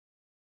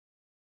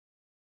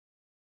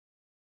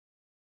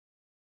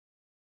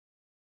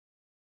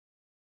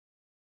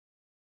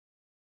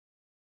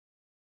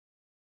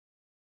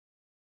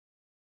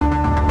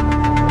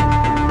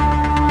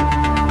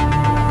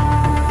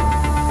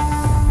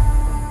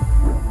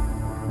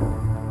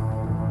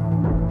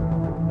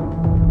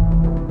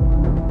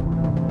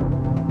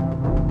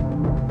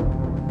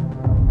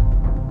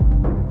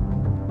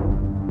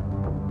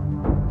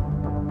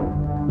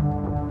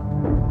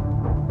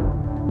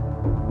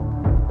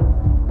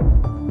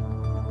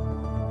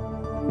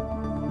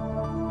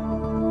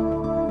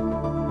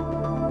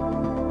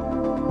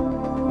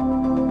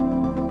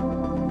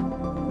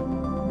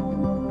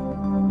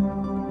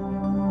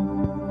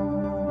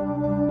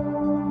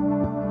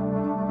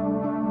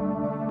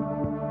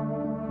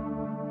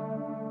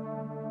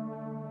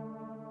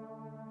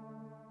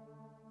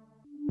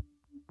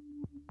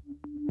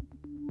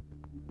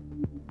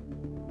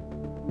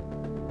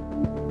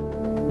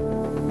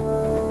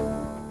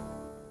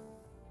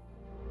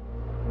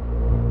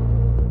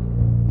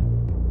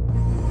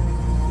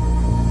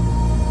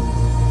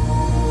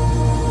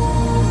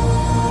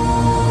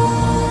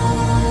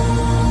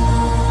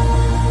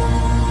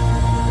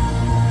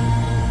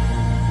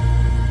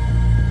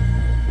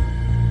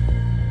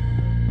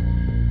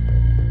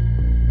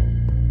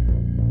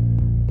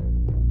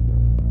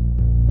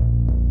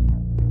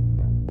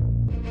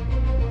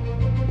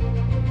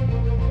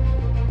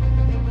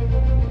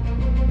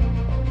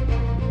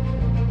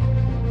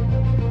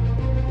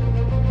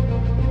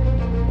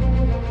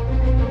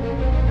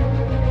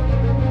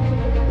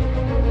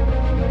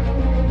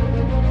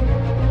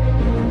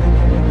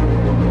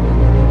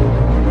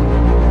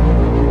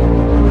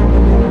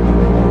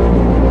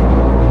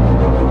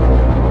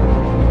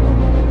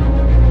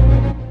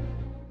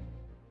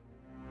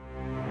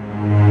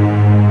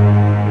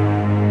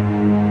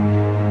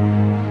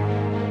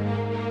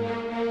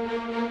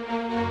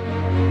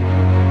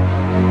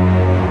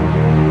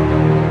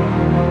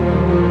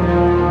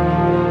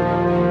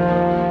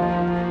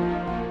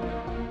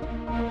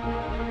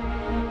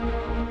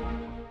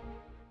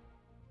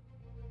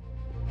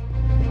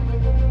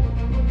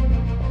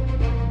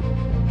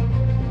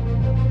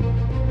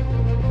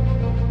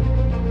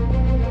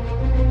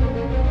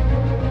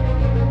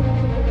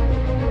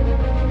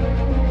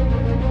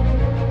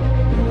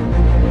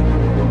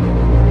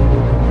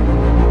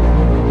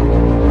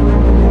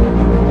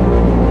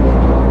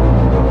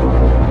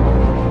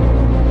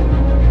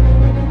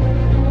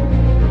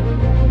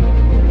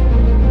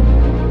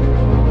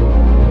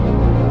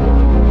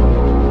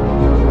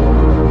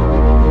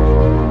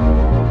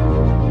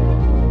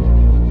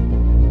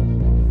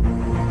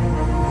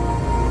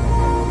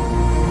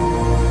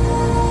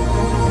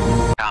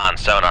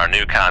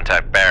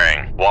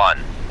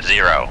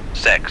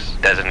6,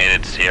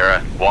 designated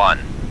Sierra 1.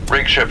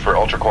 Rig ship for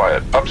ultra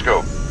quiet.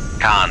 Upscope.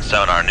 Con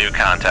sonar new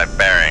contact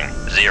bearing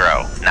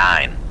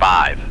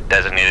 095,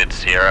 designated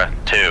Sierra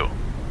 2.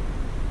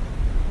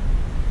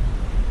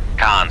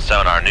 Con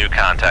sonar new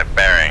contact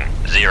bearing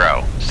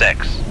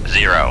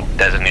 060,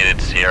 designated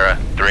Sierra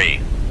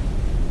 3.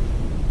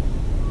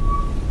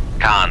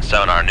 Con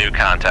sonar new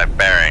contact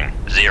bearing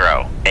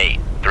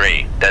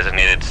 083,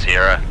 designated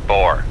Sierra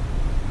 4.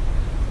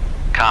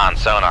 Con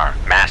sonar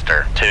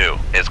master 2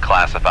 is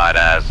classified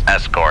as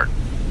escort.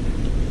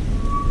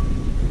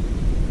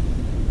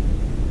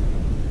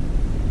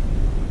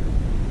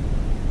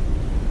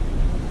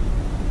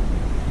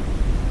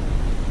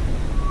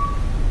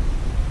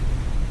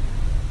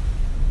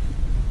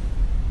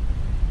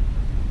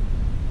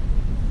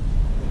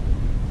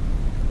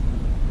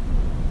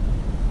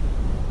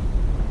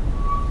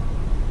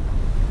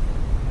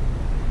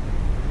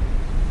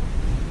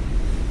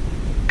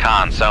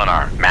 Con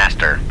sonar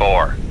master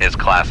 4 is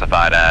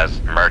classified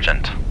as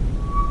merchant.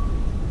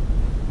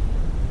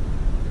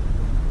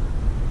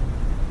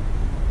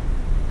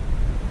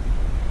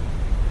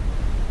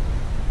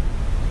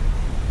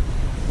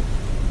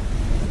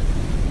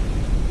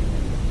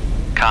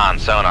 Con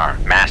sonar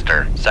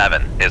master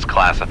 7 is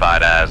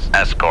classified as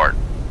escort.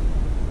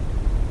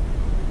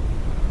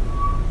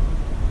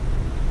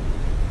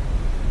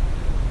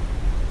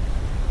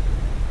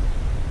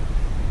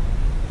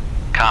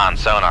 Con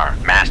sonar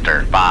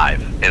master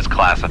 5 is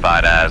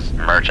classified as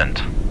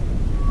merchant.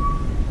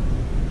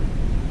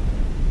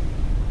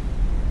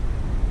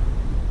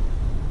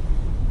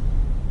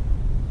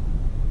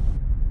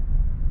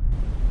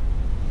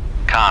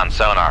 Con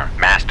sonar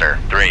master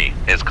 3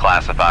 is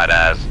classified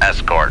as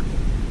escort.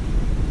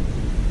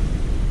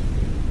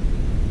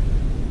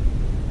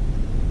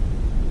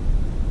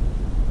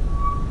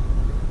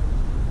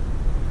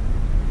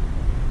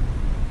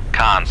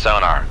 Con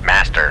sonar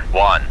master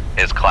 1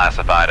 is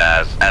classified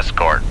as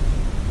escort.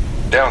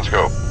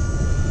 Downscope.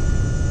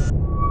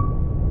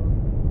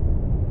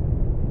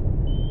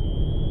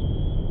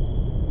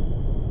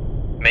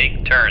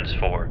 Make turns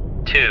for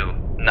 2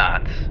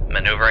 knots,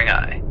 maneuvering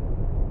aye.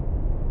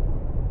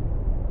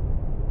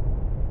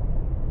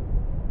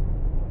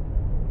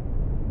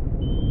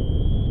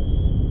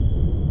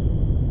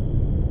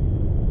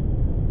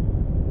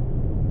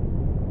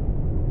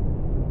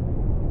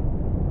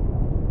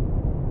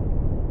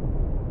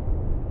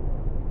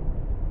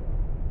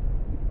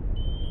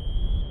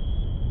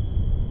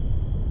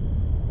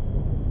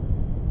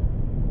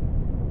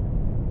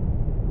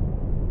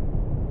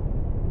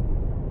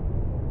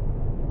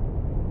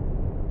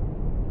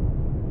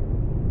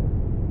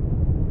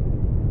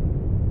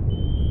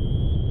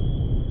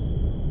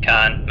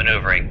 Con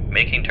maneuvering,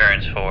 making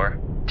turns for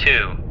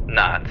 2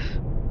 knots.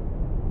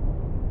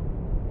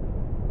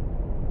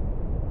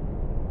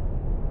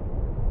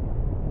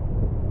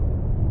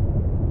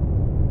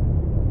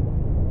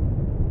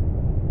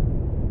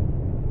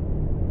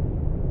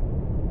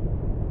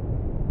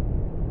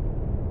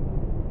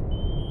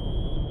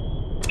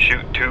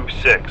 Shoot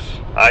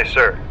 2-6. Aye,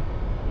 sir.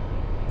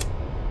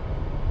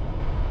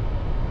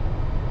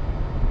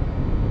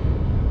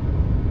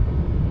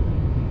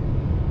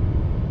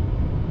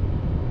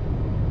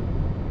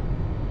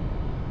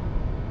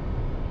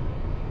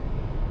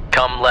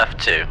 Come left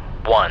to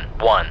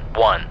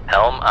 111,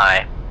 helm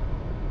aye.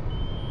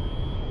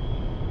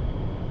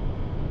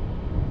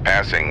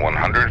 Passing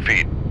 100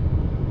 feet.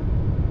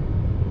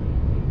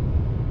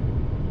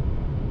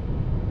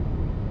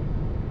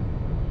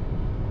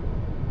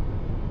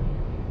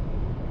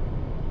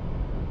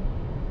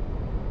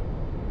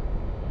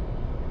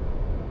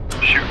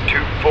 Shoot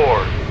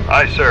 2-4.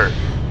 Aye, sir.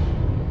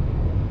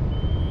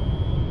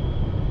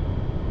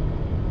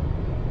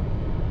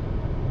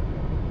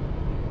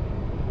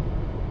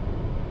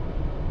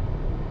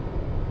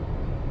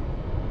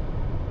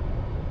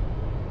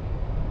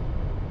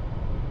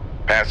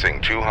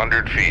 Passing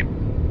 200 feet.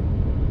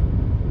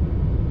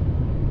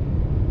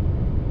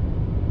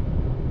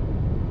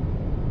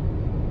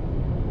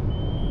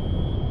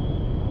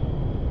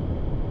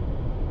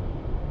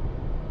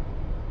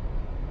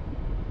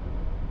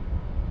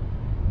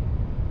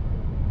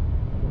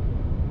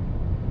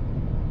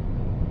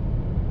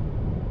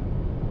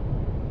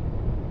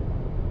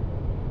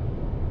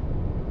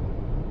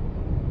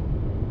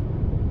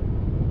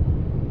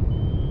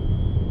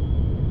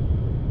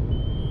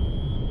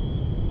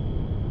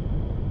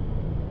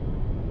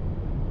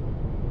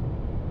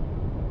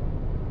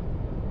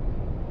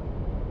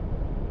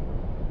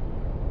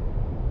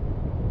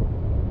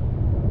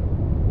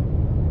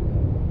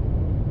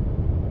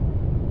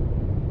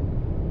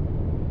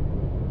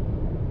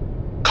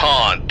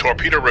 Con,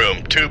 torpedo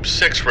room, tube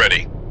 6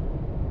 ready.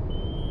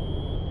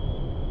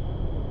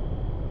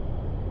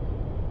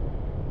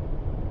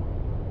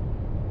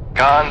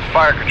 Con,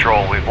 fire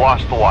control, we've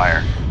lost the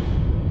wire.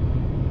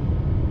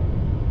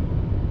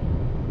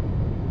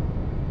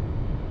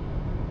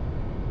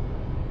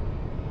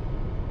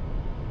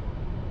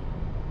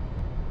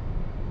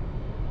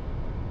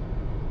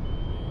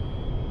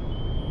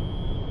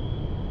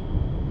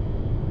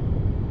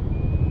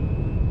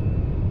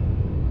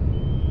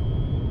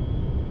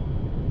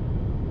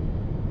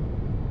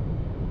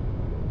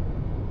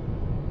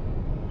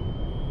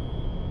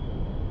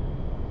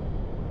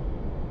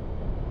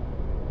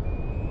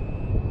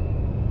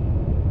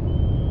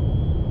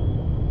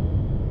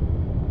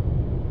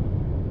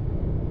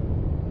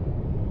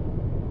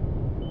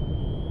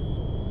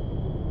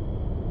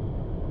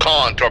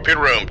 Con, torpedo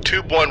room,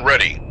 tube 1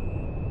 ready.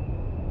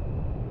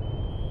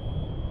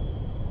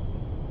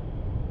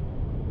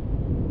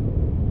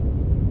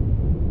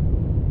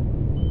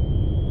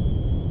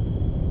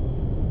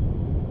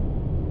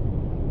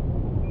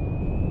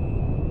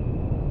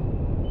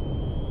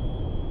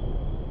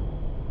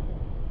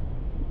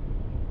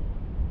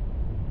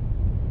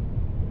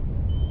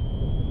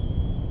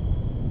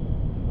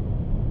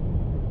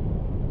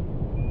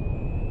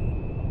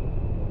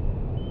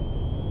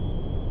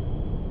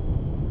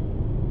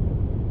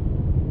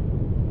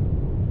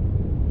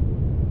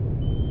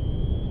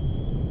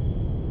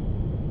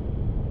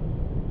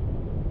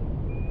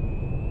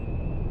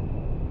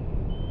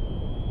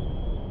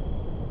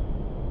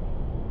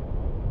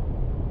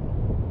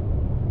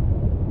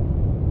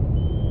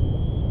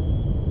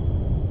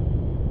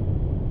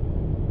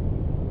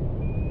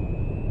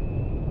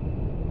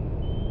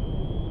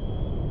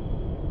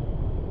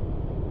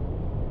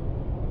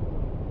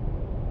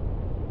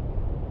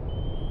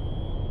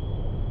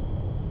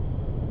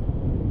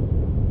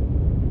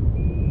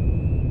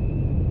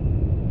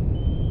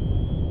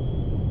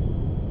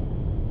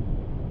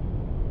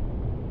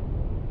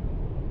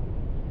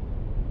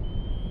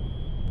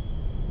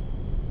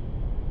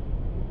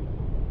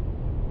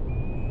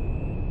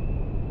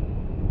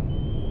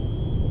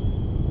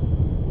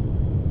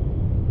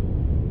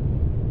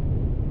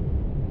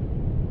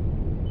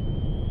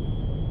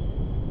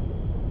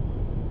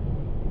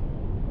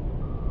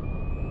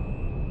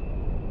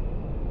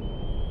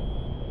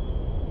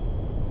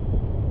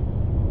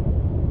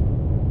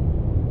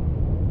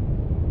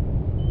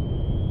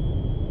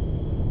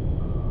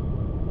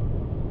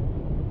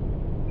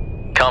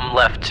 Come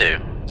left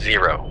to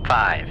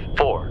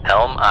 054,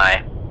 helm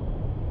aye.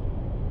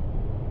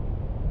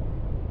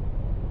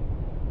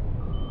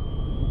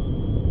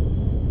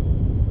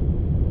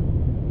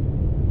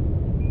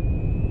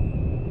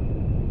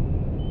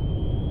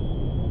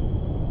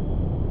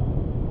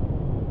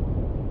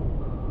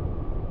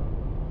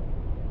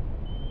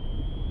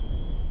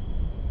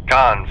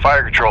 Con,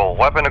 fire control,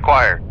 weapon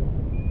acquired.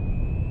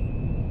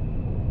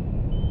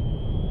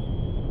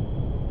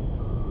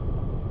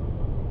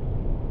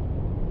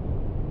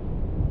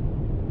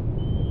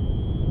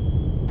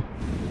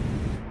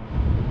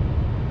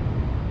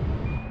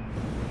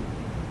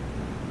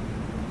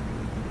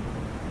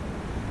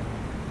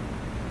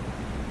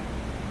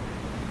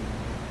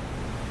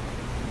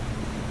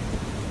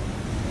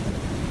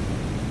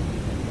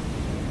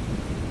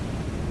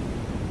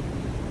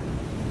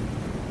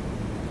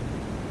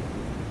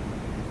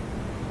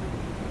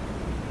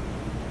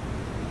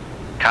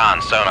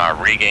 Con sonar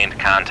regained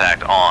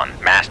contact on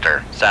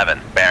Master 7,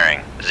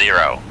 bearing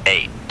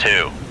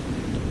 082.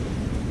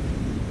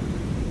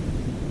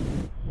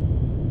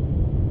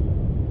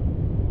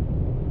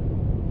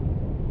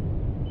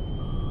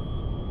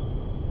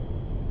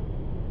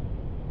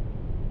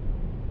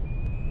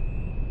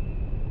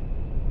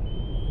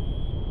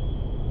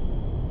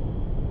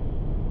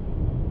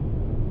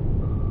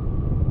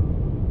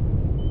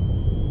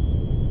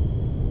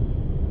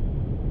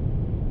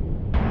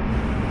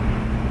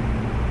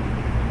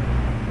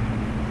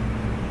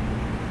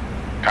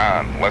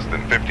 Con, less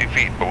than 50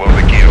 feet below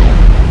the keel.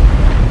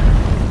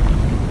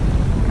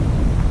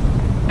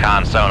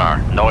 Con sonar,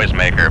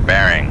 noisemaker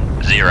bearing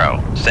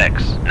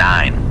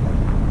 069.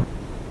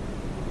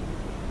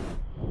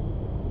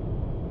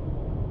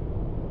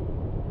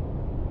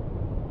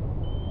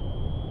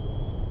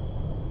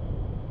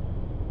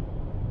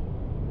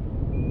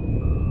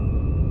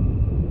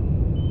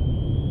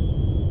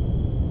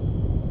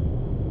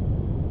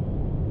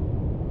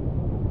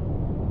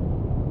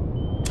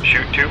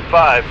 Shoot tube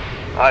 5.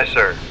 Aye,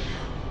 sir.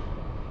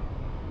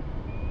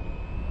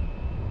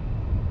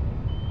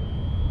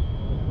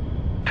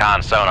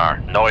 Con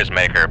sonar,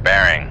 noisemaker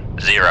bearing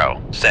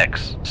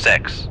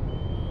 066.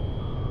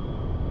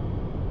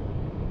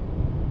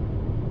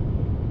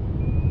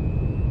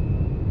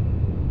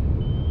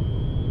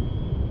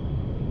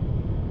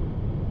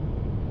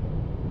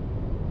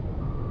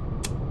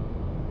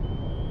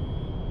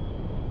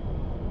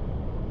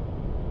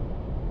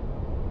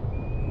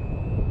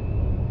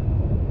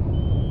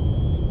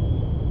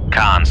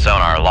 Con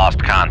sonar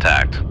lost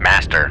contact.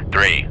 Master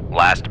 3,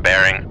 last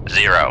bearing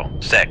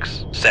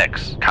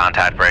 066.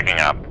 Contact breaking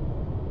up.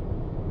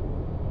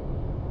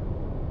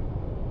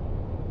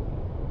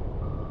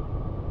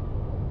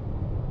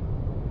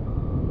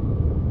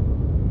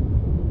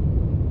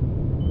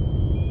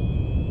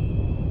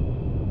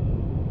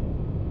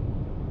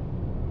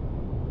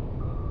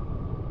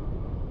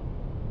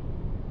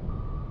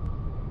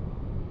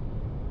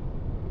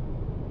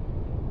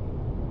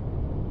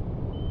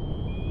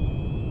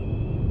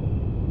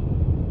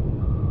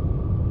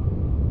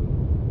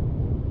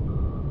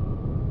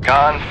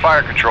 Con,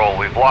 fire control,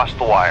 we've lost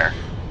the wire.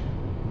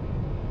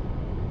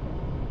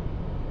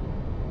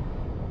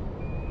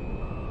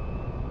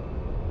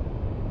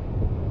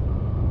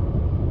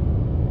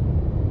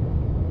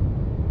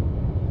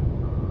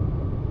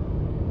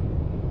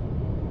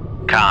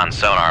 Con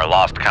sonar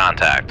lost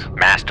contact.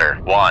 Master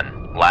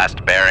 1,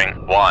 last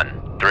bearing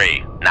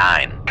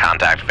 139.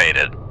 Contact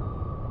faded.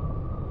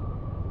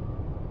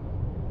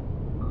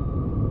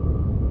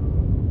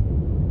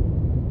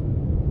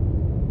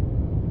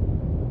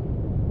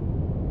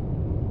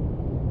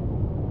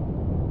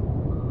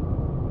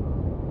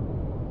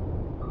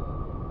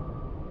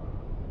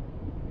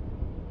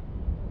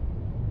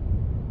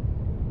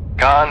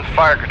 Con,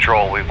 fire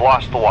control, we've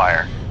lost the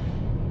wire.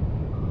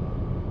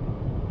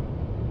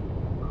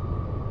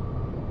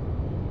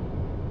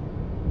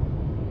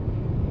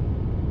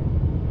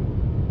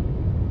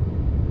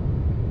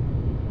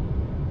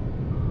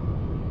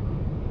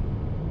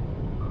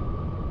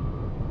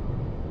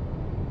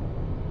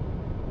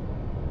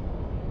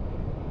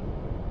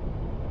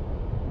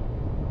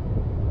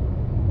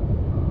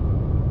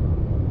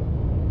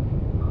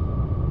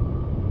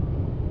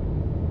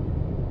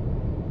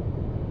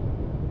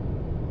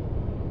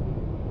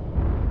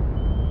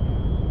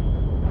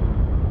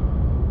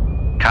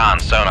 Con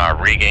sonar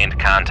regained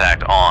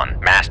contact on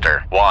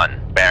Master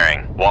 1,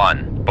 bearing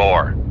 1,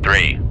 4,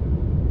 3.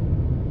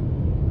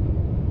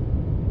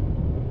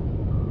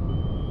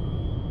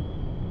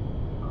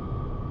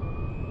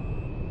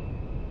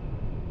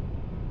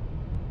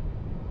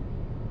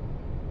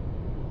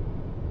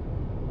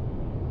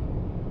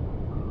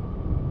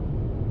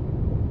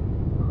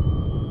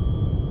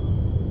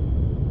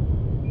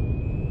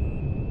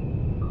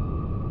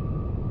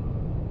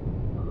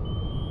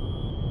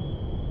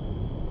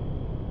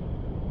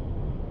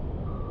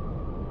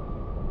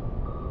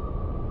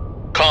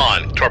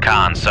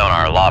 Con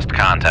sonar lost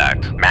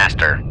contact.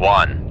 Master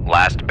 1,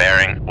 last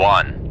bearing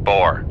 1,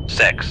 4,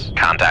 6.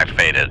 Contact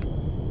faded.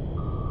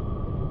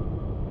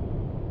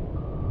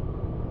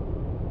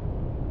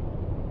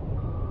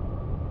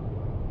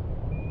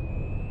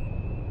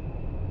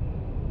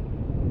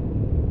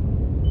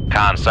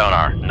 Con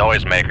sonar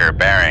noisemaker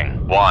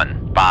bearing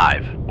 1,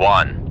 5,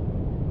 1.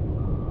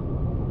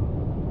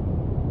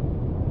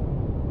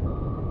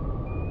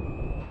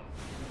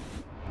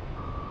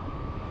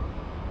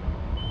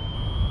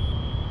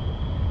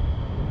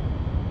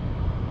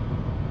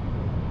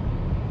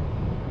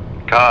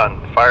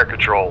 Con, fire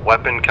control,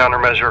 weapon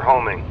countermeasure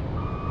homing.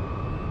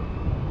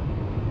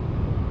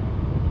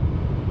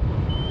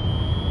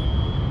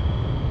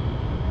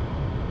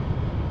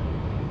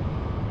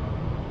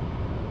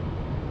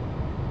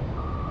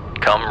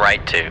 Come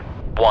right to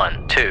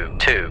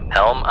 122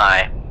 Helm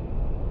I.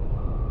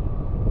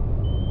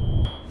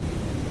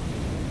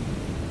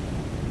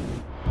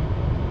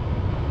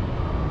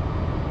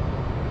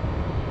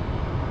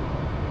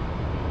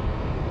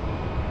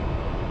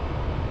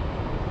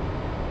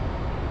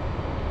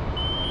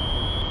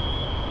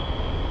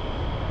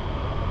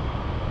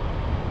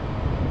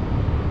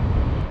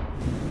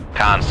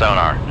 Con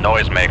sonar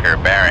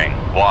noisemaker bearing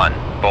 1,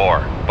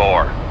 4,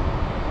 4.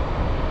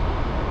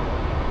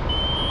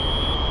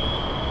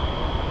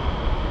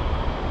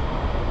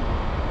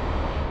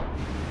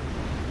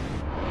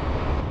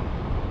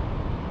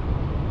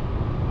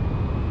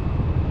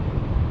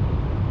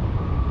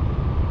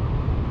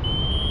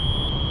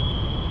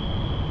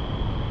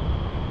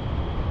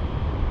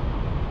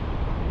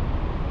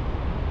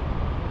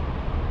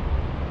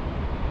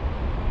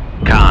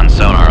 Con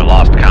sonar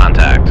lost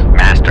contact.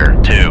 Master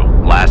 2,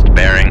 last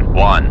bearing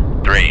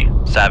 1, 3,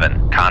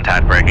 7.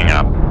 Contact breaking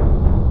up.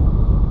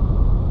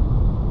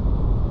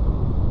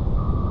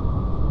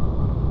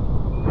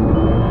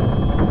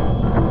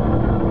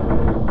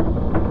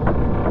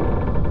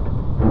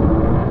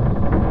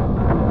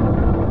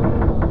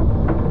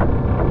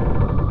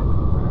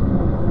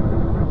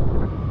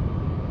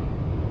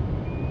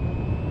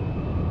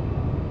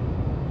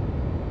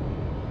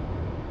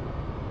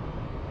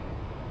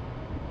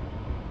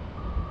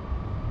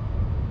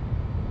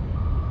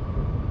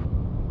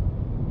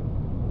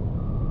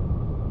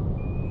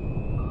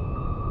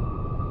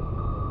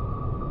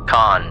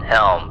 Con,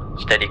 helm,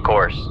 steady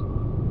course.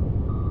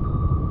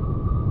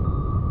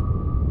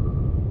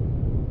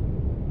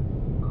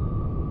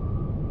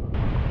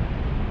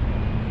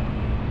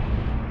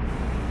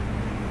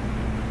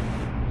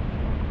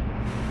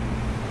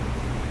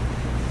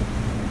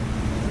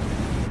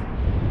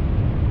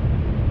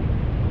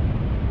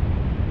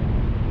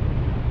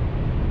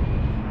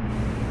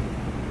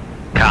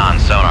 Con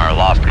sonar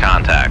lost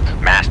contact.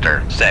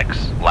 Master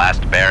 6,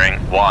 last bearing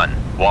 1,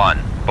 1,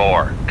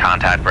 4.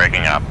 Contact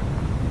breaking up.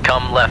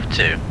 Come left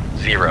to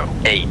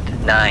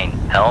 089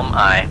 Helm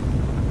I.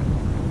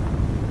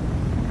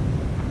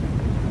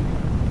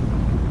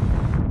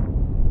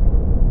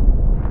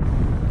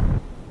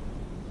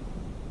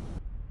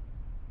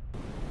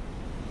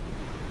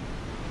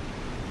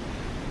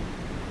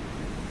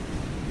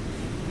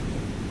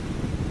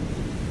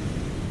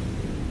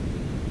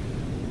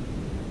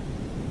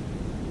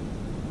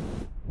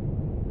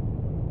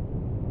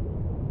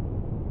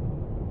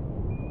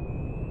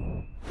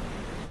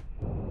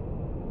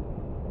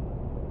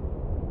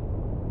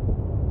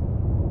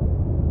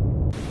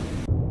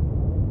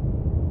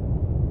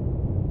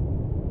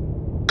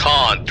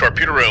 Con,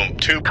 torpedo room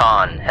 2.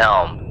 Con,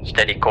 helm,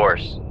 steady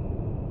course.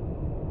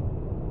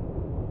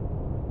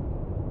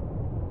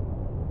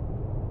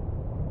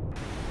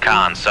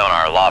 Con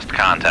sonar lost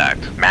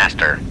contact.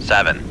 Master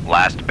 7,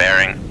 last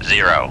bearing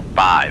 0,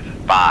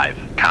 5,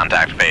 5.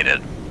 Contact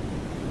faded.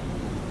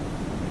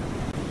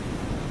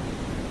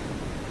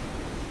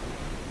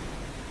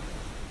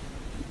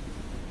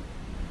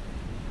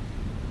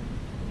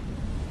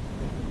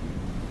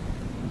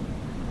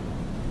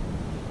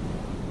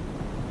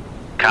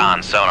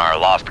 Con sonar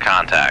lost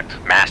contact.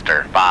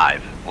 Master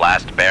 5.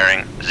 Last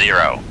bearing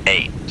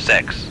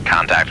 086.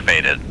 Contact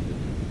faded.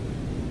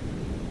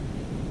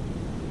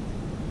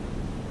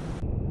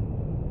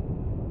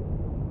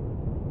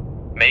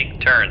 Make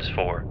turns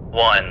for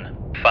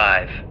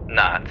 15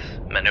 knots.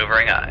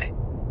 Maneuvering aye.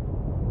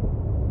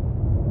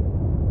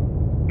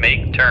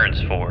 Make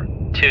turns for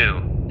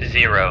 20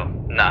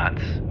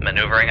 knots.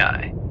 Maneuvering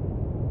aye.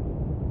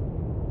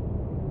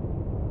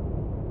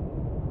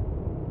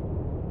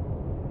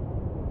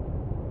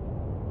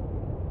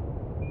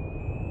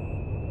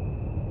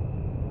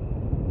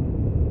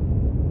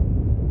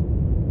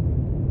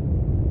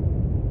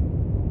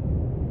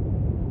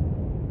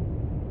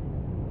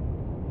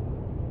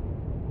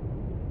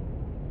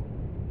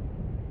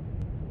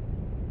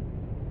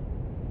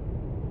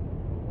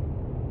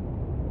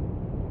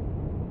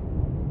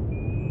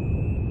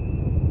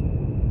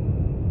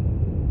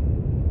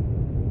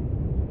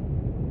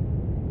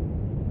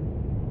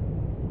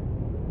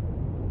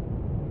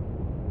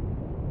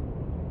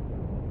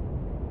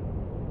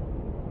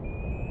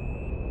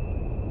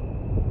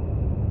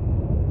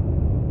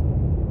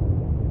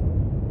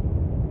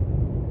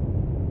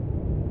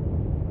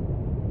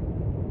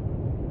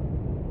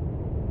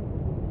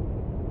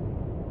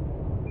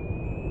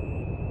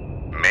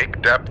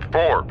 Make depth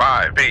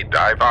 4-5 feet,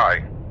 dive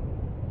aye.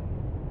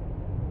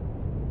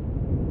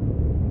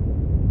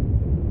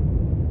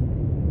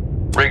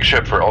 Rig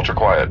ship for ultra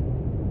quiet.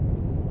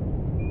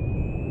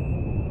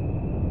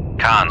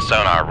 Con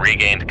sonar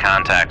regained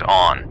contact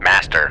on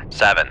Master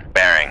 7.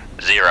 Bearing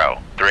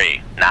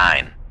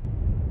 039.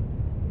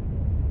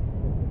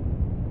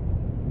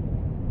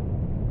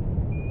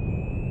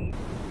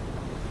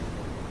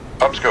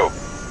 Upscope.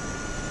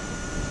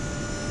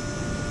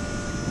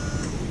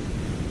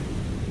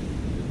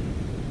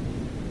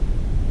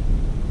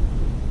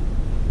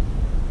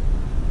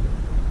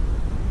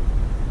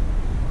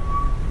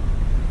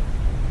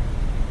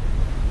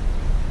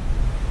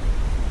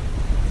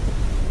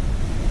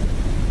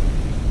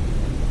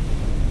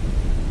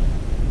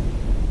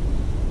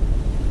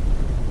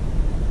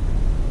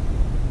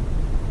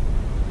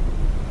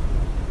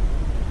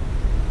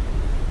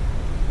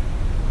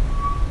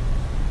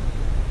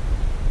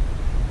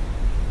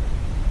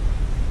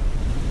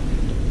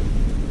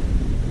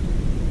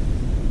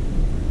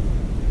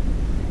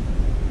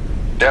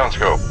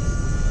 Downscope.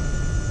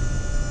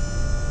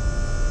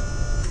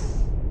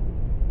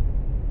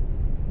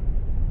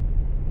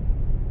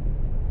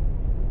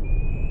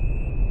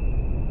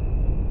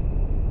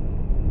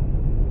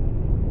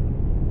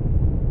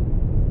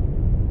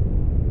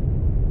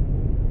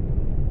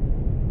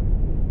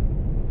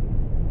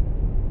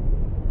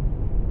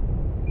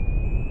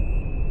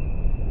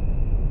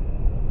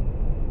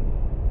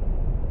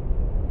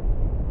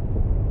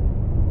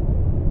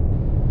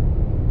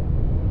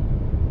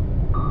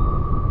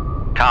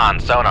 Con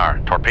sonar,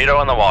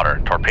 torpedo in the water,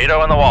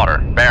 torpedo in the water,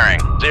 bearing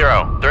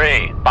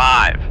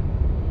 035.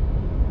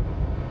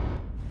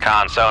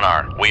 Con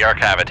sonar, we are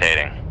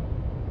cavitating.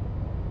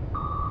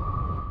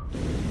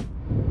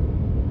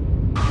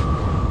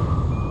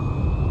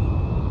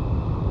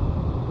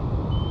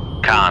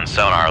 Con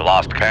sonar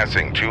lost.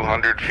 Passing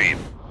 200 feet.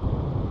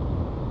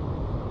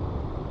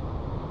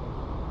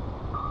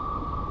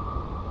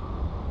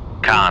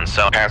 Con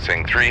sonar.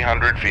 Passing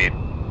 300 feet.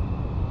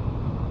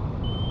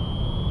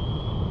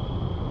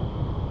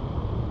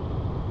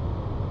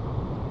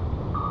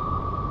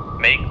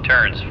 Make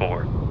turns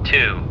for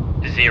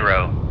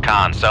 20.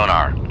 Con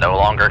sonar, no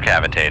longer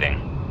cavitating.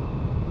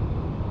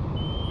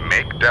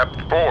 Make depth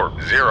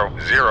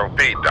 400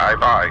 feet,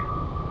 dive aye.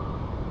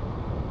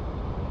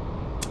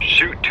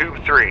 Shoot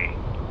 2-3.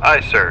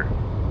 Aye, sir.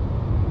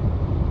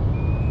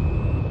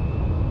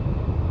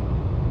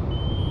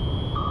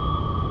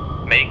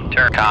 Make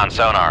turn. Con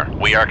sonar,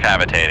 we are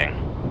cavitating.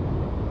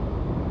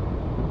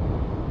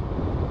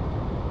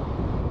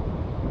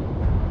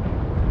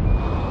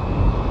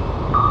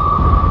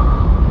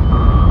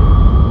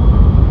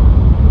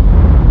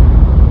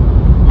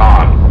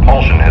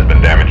 Propulsion has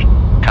been damaged.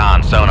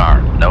 Con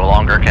sonar, no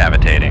longer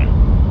cavitating.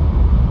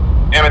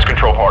 Damage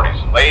control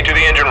parties, lay to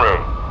the engine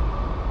room.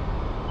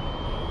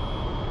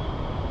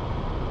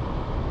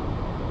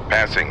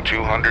 Passing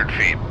 200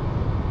 feet.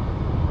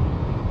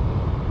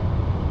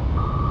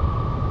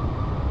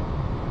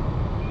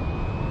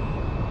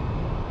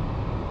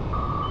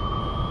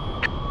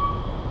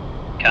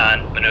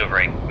 Con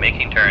maneuvering,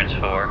 making turns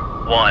for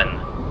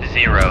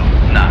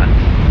 10 knots.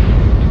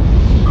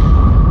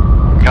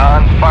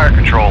 Con, fire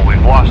control,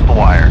 we've lost the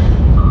wire.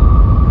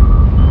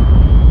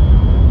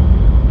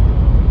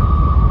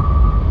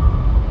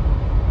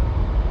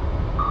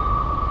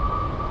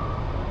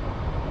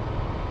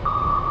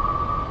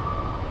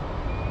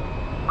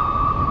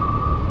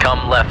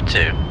 Come left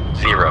to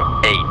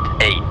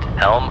 088,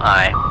 helm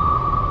aye.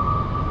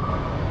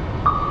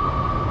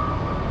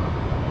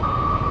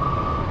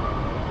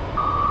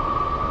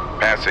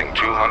 Passing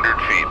 200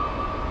 feet.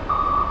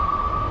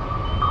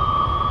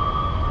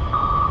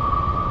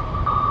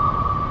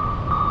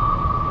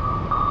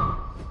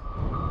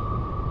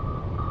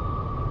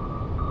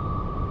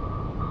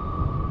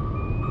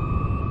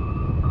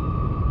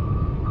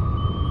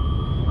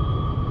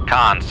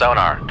 Con,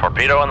 sonar,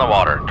 torpedo in the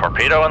water,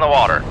 torpedo in the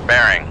water,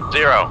 bearing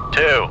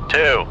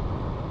 022.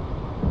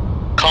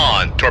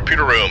 Con,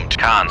 torpedo room.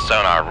 Con,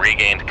 sonar,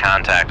 regained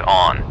contact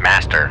on,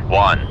 master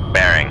 1,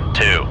 bearing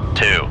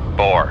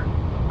 224.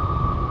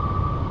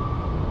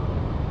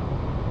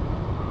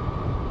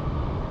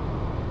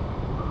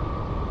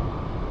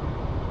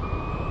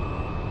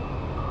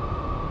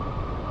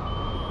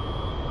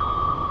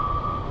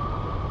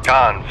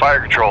 Con,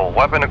 fire control,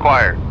 weapon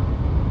acquired.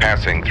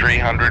 Passing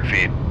 300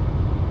 feet.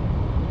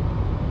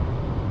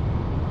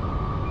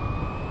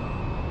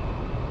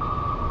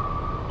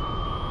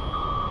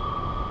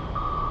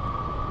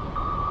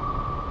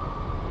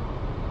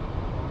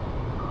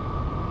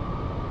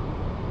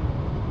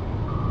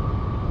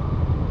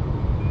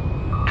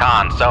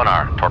 Con,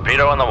 sonar,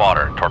 torpedo in the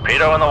water,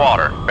 torpedo in the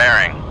water,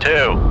 bearing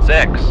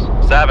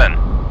 267.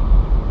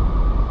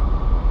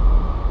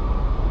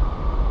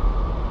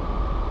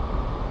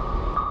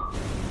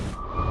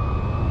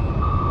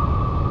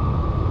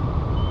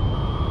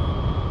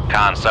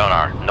 Con,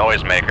 sonar,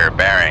 noisemaker,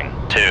 bearing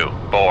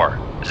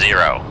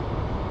 240.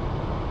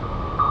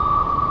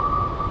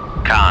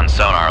 Con,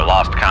 sonar,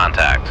 lost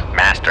contact,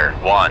 master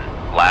 1,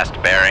 last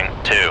bearing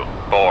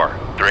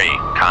 243,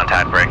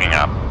 contact breaking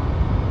up.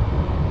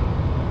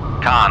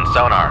 Con,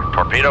 sonar,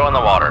 torpedo in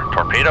the water,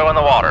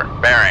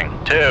 bearing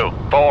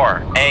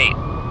 248.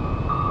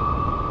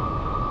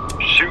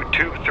 Shoot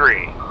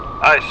 23.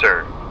 Aye,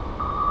 sir.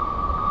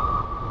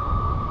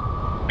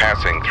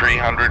 Passing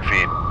 300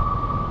 feet.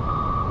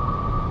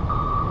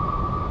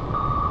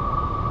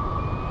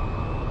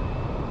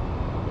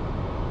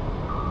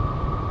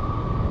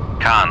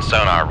 Con,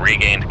 sonar,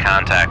 regained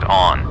contact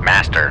on,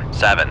 master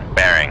 7,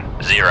 bearing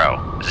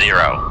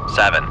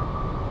 007.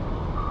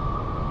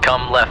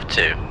 Come left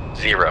to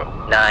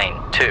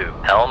 092,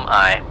 helm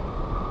aye.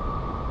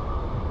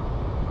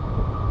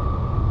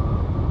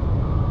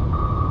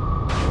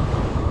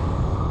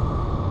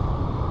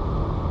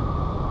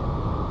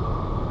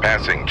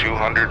 Passing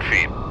 200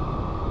 feet.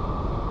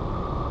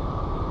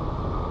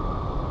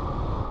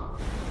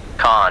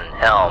 Con,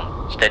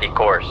 helm, steady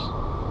course.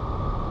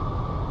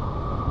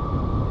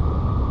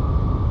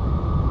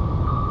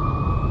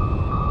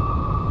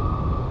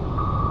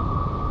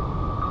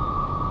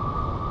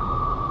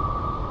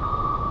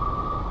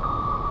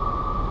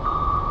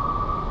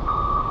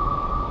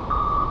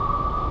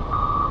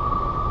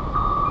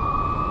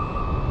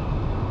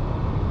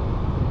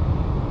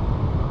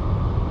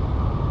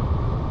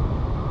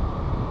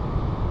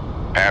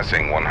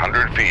 Passing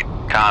 100 feet.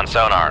 Con,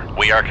 sonar,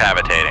 we are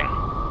cavitating.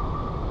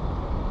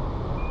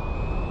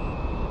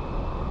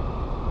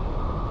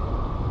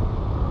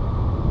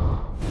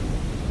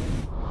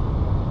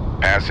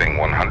 Passing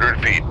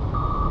 100 feet.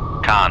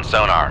 Con,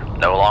 sonar,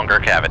 no longer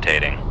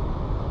cavitating.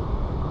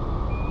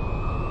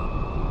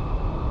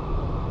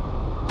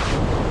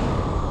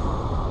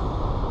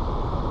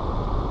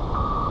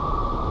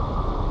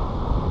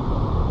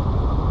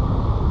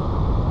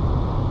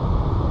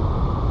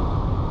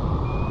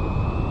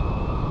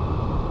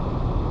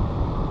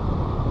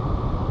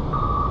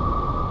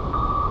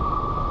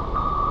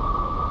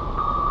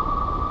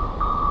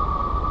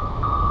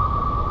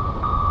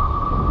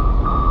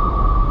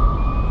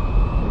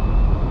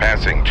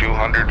 Passing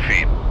 200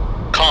 feet.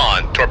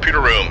 Con, torpedo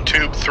room,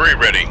 tube 3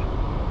 ready.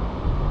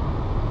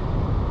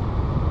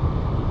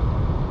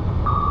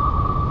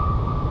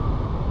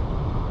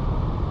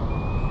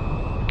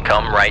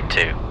 Come right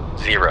to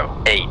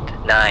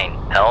 089,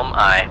 helm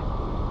aye.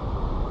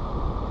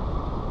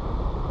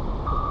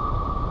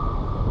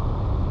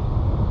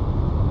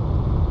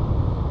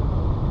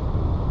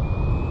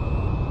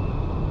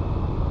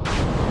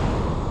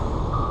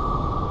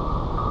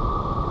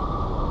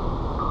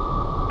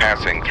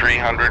 Passing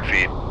 300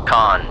 feet.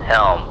 Con,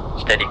 helm,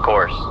 steady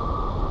course.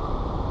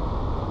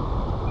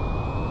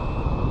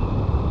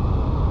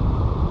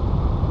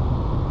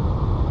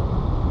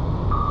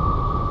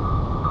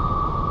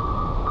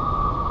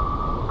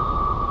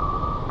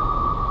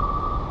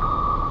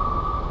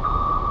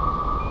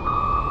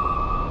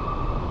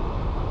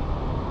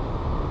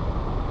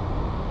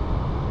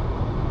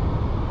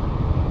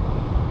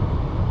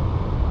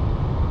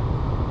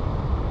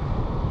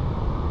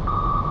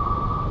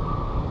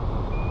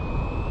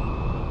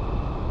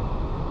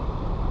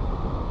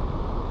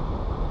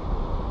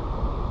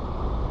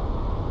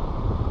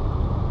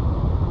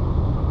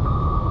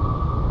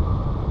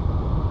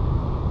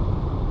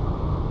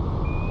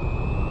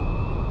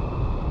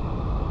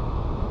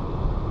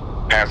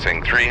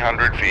 Passing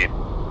 300 feet.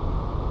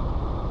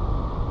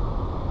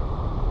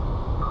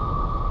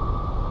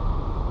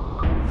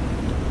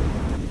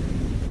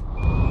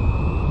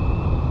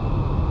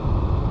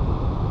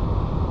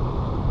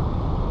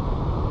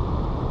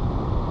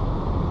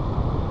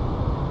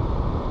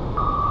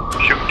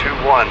 Shoot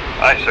 2-1.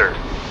 Aye, sir.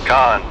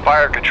 Con,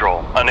 fire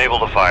control, unable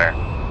to fire.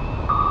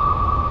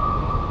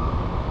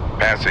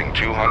 Passing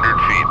 200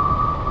 feet.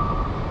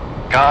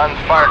 Con,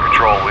 fire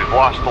control, we've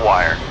lost the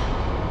wire.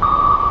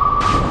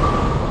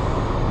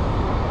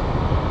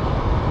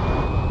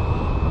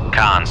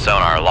 Con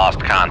sonar lost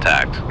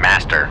contact.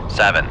 Master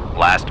 7,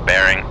 last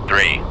bearing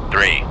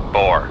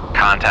 334.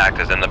 Contact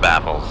is in the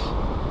baffles.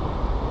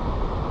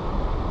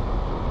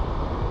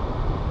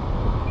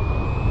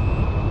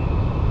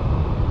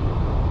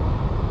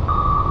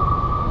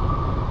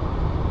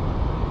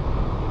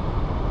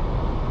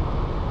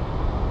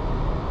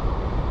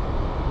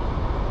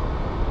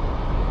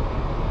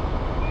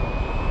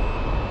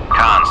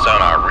 Con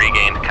sonar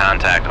regained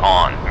contact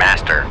on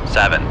Master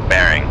 7,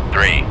 bearing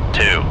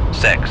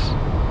 326.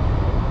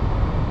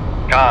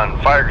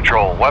 Con, fire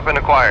control, weapon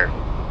acquired.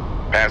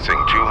 Passing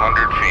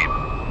 200 feet.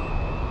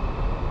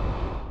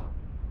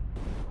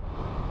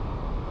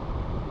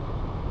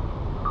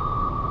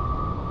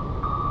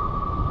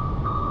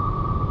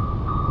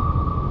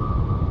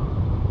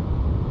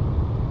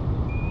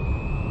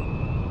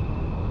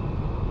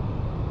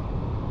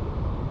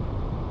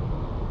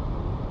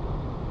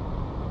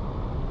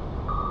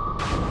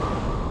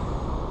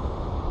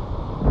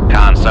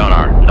 Con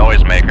sonar,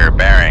 noisemaker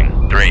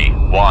bearing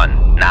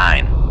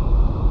 319.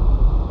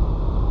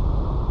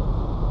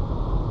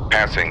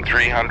 Passing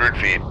 300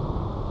 feet.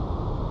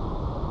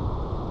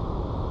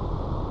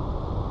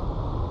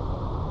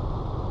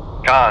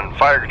 Con,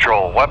 fire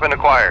control, weapon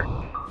acquired.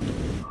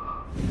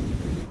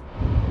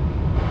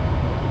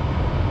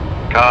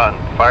 Con,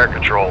 fire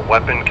control,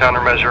 weapon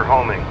countermeasure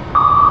homing.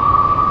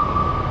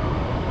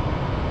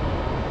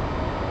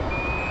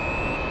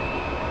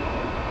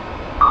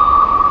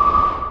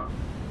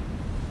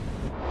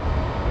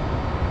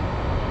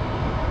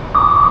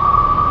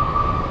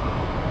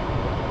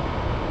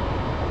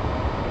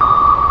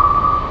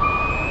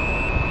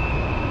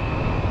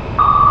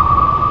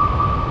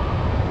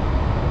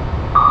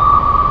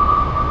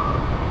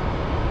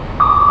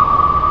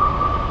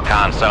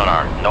 Con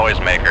sonar,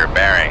 noisemaker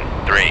bearing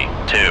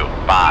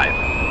 325.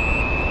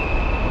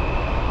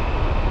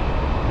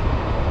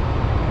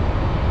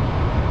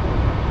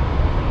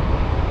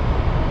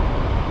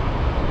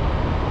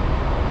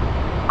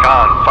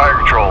 Con, fire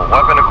control,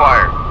 weapon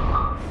acquired.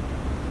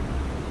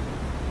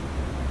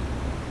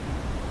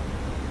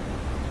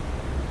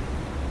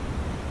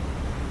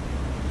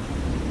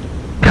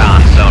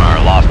 Con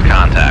sonar lost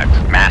contact.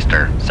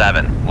 Master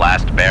 7,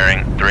 last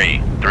bearing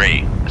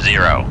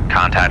 330.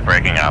 Contact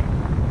breaking up.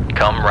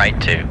 Come right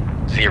to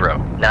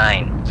 090.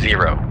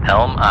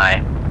 Helm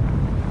I.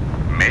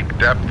 Make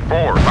depth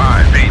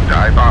 458,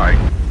 dive I.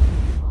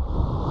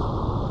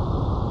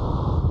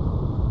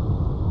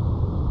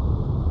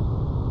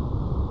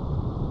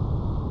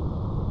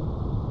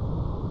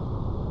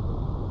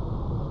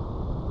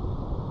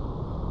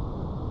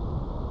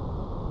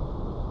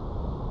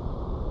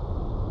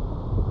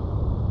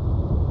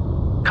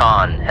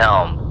 Con,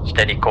 helm,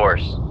 steady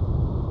course.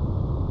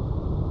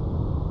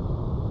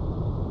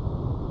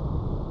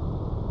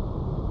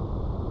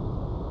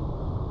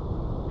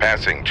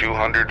 Passing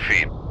 200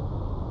 feet.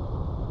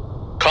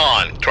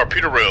 Con,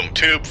 torpedo room,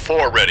 tube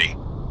 4 ready.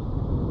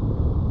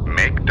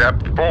 Make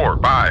depth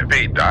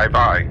 458, dive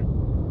I.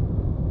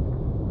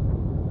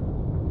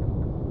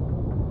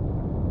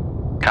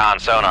 Con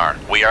sonar,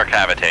 we are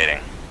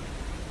cavitating.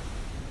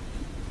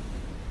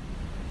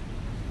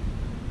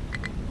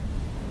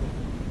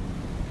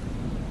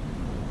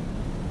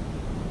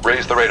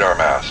 Raise the radar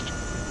mast.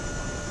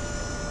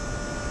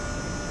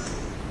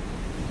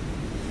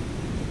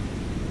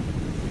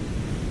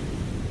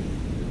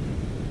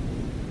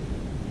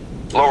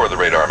 Lower the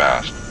radar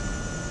mast.